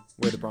loving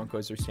where the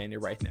Broncos are standing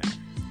right now.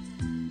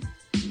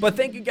 But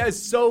thank you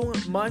guys so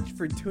much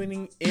for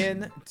tuning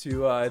in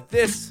to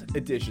this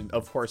edition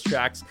of Horse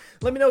Tracks.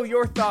 Let me know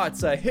your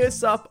thoughts. Hit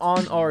us up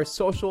on our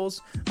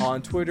socials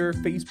on Twitter,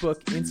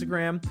 Facebook,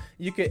 Instagram.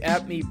 You could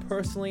at me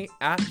personally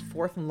at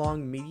Fourth and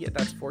Long Media.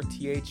 That's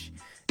 4THANDLONG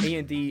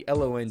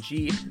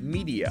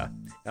Media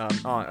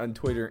on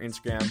Twitter,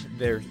 Instagram.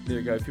 There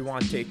you go. If you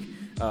want to take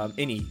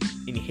any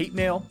hate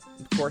mail,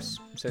 of course,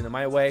 send it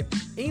my way.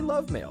 Any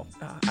love mail,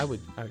 I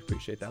would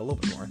appreciate that a little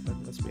bit more.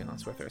 Let's be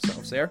honest with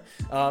ourselves there.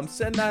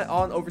 Send that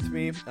on over to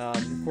me.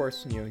 Of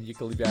course, you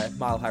can leave that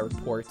Mile High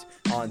Report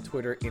on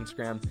Twitter,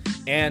 Instagram,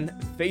 and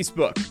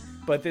Facebook.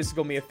 But this is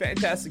going to be a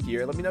fantastic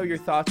year. Let me know your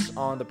thoughts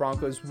on the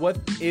Broncos. What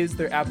is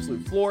their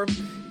absolute floor?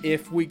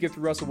 If we get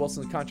through Russell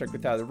Wilson's contract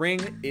without a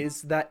ring,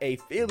 is that a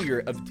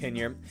failure of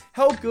tenure?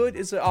 How good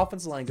is the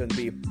offensive line going to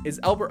be? Is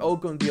Albert O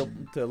going to be able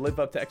to live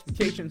up to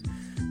expectations?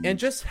 And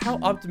just how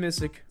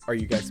optimistic are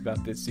you guys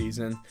about this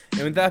season?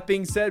 And with that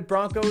being said,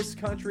 Broncos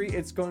country,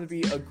 it's going to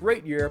be a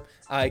great year.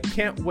 I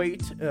can't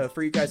wait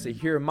for you guys to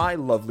hear my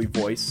lovely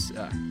voice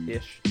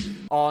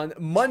on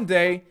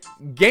Monday,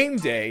 game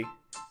day.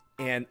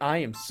 And I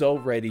am so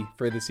ready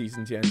for the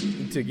season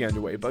to get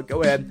underway. But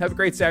go ahead, have a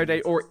great Saturday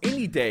or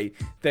any day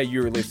that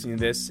you're listening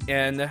to this.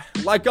 And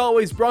like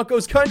always,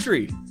 Broncos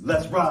country,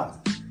 let's ride.